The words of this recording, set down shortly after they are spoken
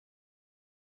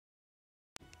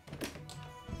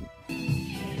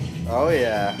Oh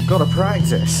yeah. Gotta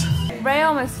practice. Ray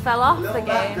almost fell off the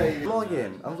game.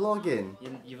 Vlogging. I'm vlogging.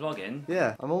 You vlogging?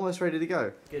 Yeah, I'm almost ready to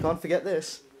go. Can't forget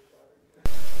this.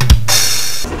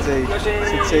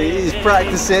 He's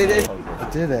practicing. I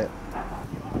did it.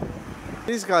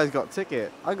 These guys got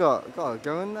ticket. I gotta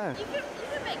go in there. You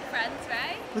can make friends,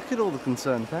 Ray. Look at all the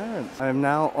concerned parents. I am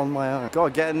now on my own.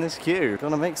 Gotta get in this queue.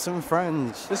 Gonna make some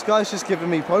friends. This guy's just giving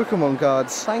me Pokemon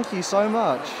cards. Thank you so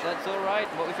much. That's alright.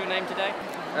 What was your name today?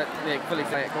 Fully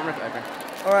say it. Go on, rip it open.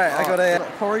 Alright, I got a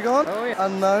Porygon. Oh, yeah.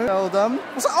 Unknown. Eldum.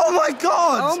 Oh my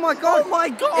god! Oh my god! Oh my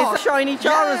god! It's a shiny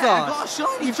Charizard! Yeah, I got a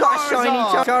shiny You've got a shiny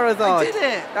Charizard! I did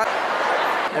it!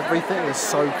 Everything is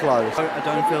so close. I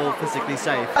don't feel physically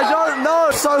safe. I don't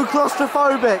know! So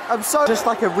claustrophobic! I'm so... Just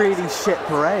like a really shit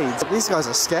parade. These guys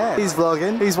are scared. He's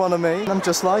vlogging. He's one of me. I'm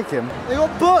just like him. They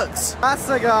got books! That's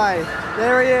the guy.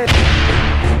 There he is.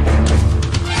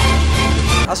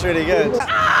 That's really good.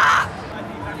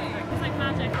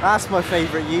 That's my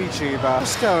favourite YouTuber.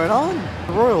 What's going on?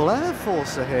 The Royal Air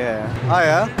Force are here. Oh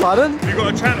yeah? Pardon? You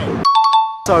got a channel?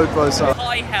 So close up.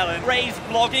 Hi Helen, Ray's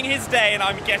vlogging his day and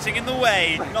I'm getting in the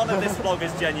way. None of this vlog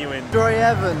is genuine. Joy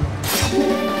Evan.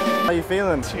 How are you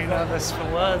feeling? Too nervous for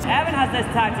words. Evan has this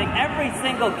tactic every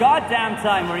single goddamn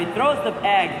time where he throws the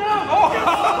egg.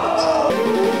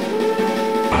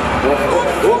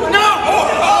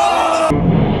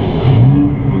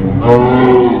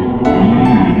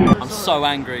 I'm so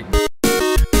angry.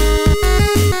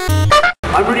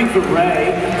 I'm rooting for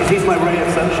Ray because he's my ray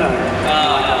of sunshine.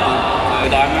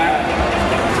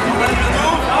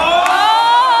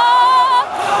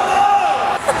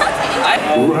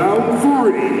 Round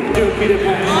 3. Do Peter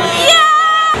Pan.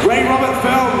 Yeah! Ray Roberts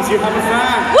Films, you have a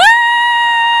fan. Woo!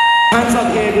 Hands up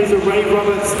here, there's a Ray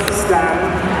Roberts stand.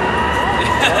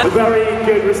 A very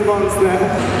good response there.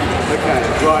 Okay,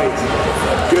 right.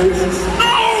 Good.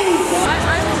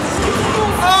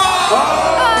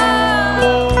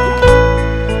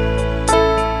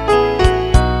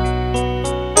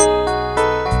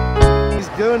 He's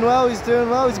doing well, he's a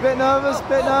bit nervous,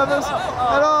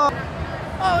 Hello!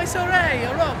 Oh, it's Ray,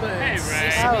 Robert. Hey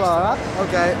Ray. Hello.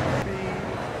 Okay.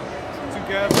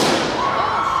 Together.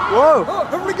 Whoa! Oh,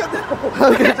 everybody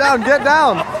get down! Get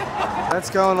down! Let's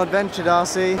go on adventure,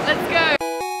 Darcy. Let's go.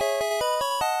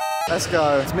 Let's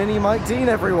go. It's Mini Mike Dean,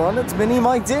 everyone. It's Mini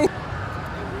Mike Dean.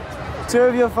 2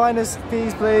 of your finest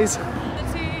peas, please. Do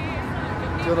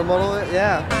you want to model it?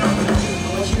 Yeah. I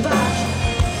want you back.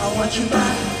 I want you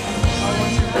back. I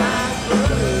want you back.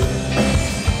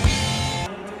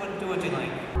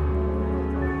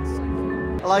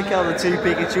 I like how the 2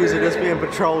 Pikachus are just being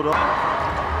patrolled on.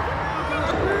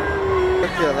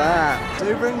 Look at that. Do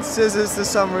you bring scissors to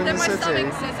summer in the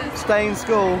city? Stay in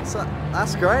school. So,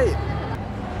 that's great.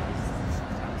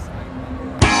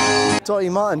 Dottie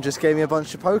Martin just gave me a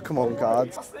bunch of Pokemon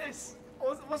cards. What's this?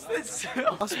 What's this?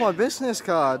 That's my business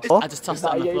card. I just tossed it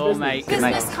on the floor, mate.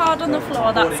 Business card on the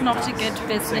floor, that's not a good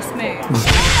business move.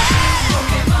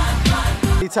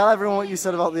 You tell everyone what you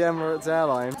said about the Emirates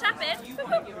airline. Tap in,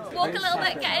 walk a little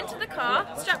bit, get into the car,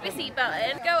 strap your seatbelt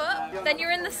in, go up, then you're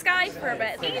in the sky for a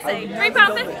bit. Easy.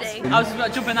 £3.50. I was just about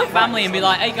to jump in that family and be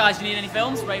like, hey guys, you need any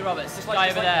films? Ray Roberts, this guy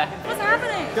over there. What's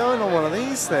happening? Going on one of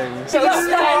these things.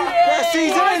 Yes,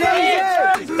 he's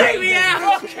in! Take me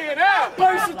out! Fucking hell!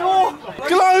 Close the door!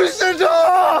 Close the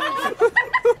door!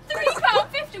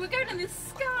 £3.50, we're going in the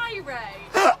sky, Ray.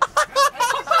 We're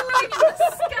going in the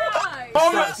sky.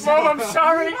 Mom, I'm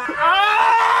sorry!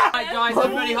 Ah! Right guys,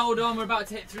 everybody hold on, we're about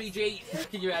to hit 3G.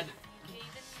 Get your head.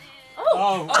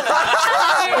 Oh.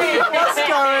 What's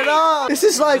going on? This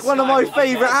is like one of my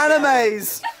favourite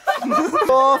animes.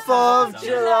 4th of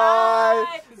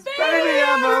July. Baby,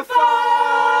 I'm a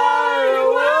firework.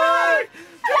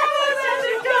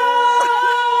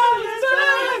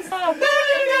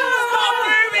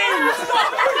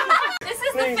 This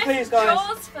is the 5th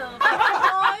Jaws film.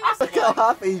 Look how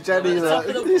happy Jenny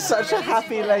looks. She's such a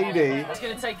happy lady. It's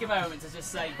going to take a moment to just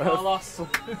say, Carlos.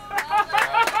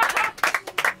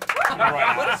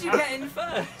 What did you get in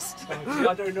first? I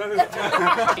don't know.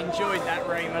 Enjoyed that,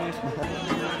 Raymond.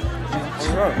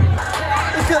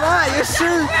 Look at that, your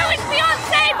shoe. Oh, it's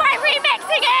Beyonce by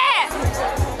remixing it!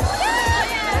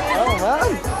 Oh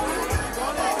man.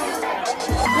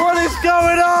 What is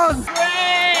going on?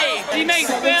 Hey! He makes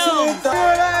films!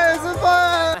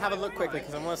 Have a look quickly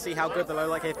because I want to see how good the low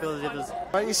light capability is.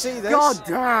 Right, you see this? God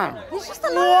damn! It's just a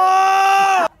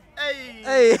Whoa!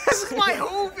 Hey! This is my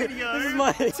whole video. This is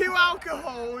my 2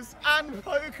 alcohols and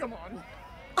Pokemon.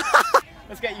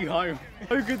 Let's get you home.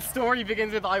 No good story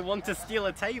begins with I want to steal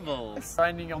a table.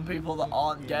 Grinding on people that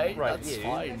aren't gay, Right, that's you.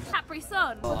 fine. Capri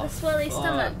Sun with a swirly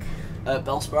stomach.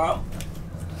 Bellsprout.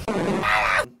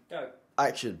 Go.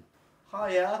 Action.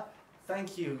 Hiya.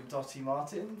 Thank you, Dottie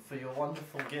Martin, for your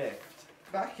wonderful gift.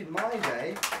 Back in my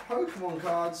day, Pokemon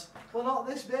cards were not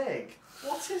this big.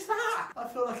 What is that? I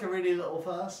feel like a really little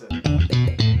person.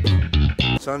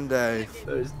 Sunday.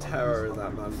 There's terror in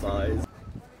that man's eyes.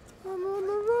 I'm on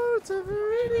the road to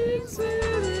Viridian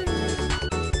City.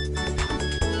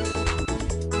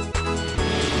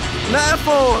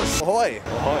 Metaphors! Ahoy!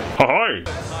 Ahoy!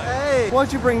 Hey!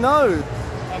 Why'd you bring those?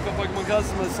 I've got Pokemon cards,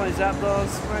 some Sunny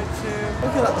Zapdos, Raichu.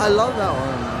 Look at that, I love that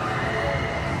one.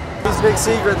 His big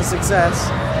secret to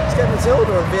success is get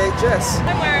Matilda on VHS.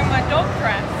 I'm wearing my dog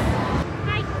dress.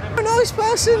 A nice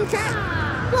person, cat.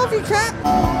 Love you, cat.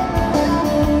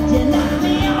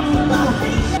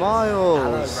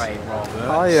 Miles. Ray Robert.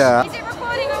 Oh yeah. Is it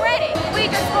recording already? We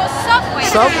just got Subway.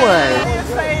 Subway. You're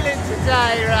failing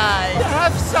today, Ray.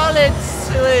 Have solid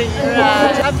sweet, Ray.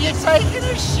 Have you taken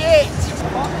a shit?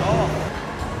 Fuck off.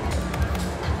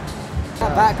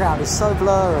 That background is so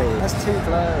blurry. That's too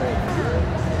blurry.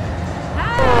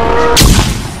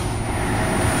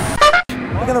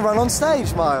 We're gonna run on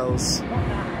stage, Miles.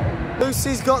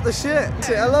 Lucy's got the shit.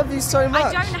 I love you so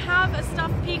much. I don't have a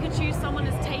stuffed Pikachu, someone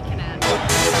has taken it.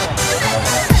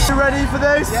 You ready for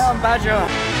this? Yeah, I'm Badger.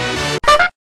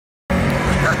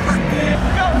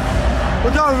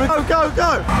 We're going, go,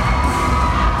 go!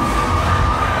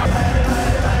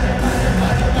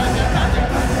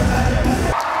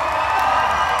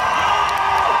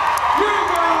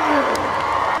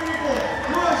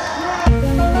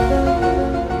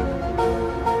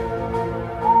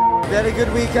 You had a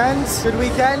good weekend? Good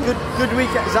weekend? Good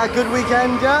weekend. Is that good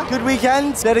weekend, yeah? Good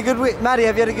weekend? You had a good week? Maddie,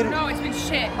 have you had a good... No, it's been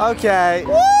shit. Okay.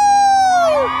 Woo!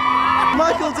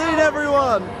 Michael Dean,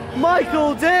 everyone!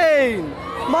 Michael Dean!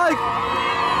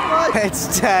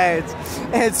 It's dead.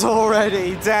 It's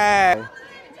already dead.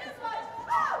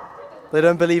 They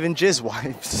don't believe in jizz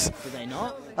wipes. Do they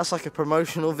not? That's like a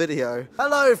promotional video.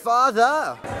 Hello,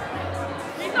 father!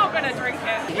 He's not gonna drink it.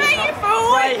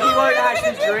 Ray, he won't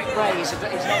actually drink. Ray, he's not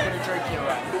going to drink it, Ray.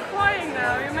 I'm crying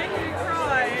now, you're making me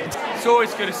cry. It's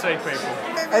always good to see people.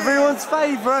 Everyone's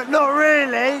favourite, not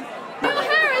really. Your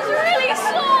hair is really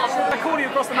soft. I called you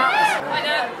across the mountains. I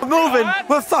know. We're moving,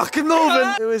 we're fucking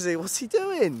moving. Who is he? What's he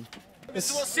doing? This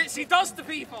is what Sitsi does to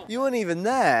people. You weren't even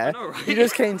there. I know, right? You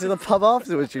just came to the pub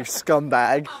afterwards, you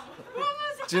scumbag.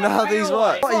 Do you know how these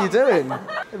work? What are you doing?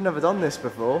 I've never done this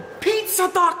before.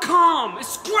 Pizza.com.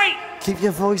 It's great. Keep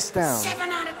your voice down. 7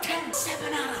 out of 10.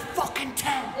 7 out of fucking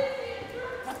 10.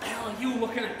 What the hell are you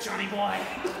looking at, Johnny boy?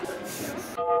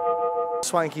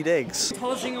 Swanky digs.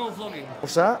 Montaging or vlogging?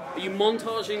 What's that? Are you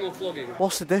montaging or vlogging?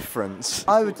 What's the difference?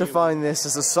 I would define this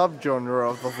as a subgenre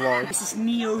of the vlog. This is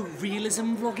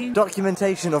neo-realism vlogging.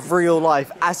 Documentation of real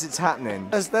life as it's happening.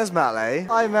 There's Matt Lay.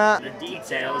 Hi, Matt.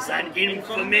 Details and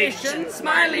information.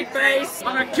 Smiley face.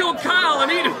 I'm gonna kill Kyle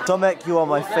and eat him. Tomek, you are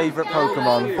my favourite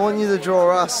Pokemon. I want you to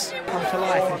draw us. Come to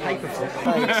life in paperclip.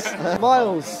 Thanks.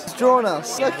 Miles has drawn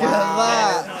us. Look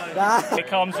at that. Here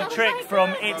comes a trick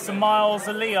from It's a Miles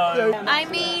a Leo. I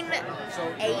mean,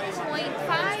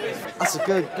 8.5? That's a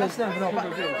good. That's not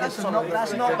bad. That's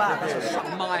not bad. That's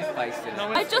my face.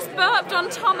 I just burped on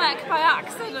Tomek by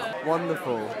accident.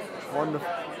 Wonderful. Wonderful.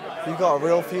 You've got a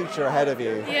real future ahead of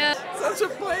you. Yeah. Such a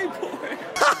playboy.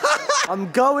 I'm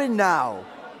going now.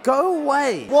 Go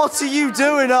away. What are you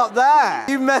doing up there?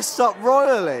 You messed up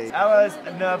royally. I was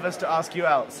nervous to ask you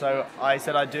out, so I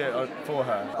said I'd do it for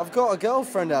her. I've got a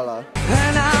girlfriend, Ella.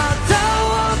 And I don't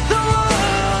want the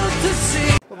world to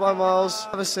see. Bye, Miles.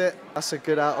 Have a sit. That's a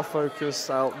good out of focus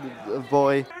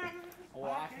boy.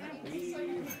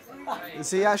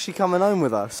 Is he actually coming home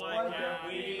with us? Why can't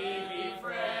we be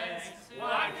friends?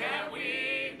 Why can't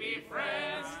we be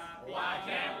friends? Why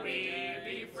can't we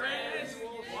be friends?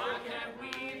 Why can't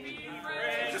we be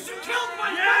friends? Just killed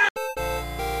my friend!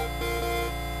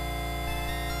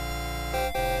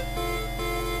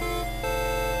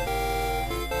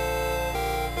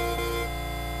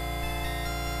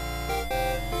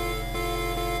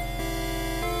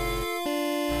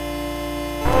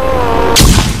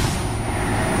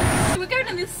 We're going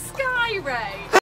in the sky, Ray.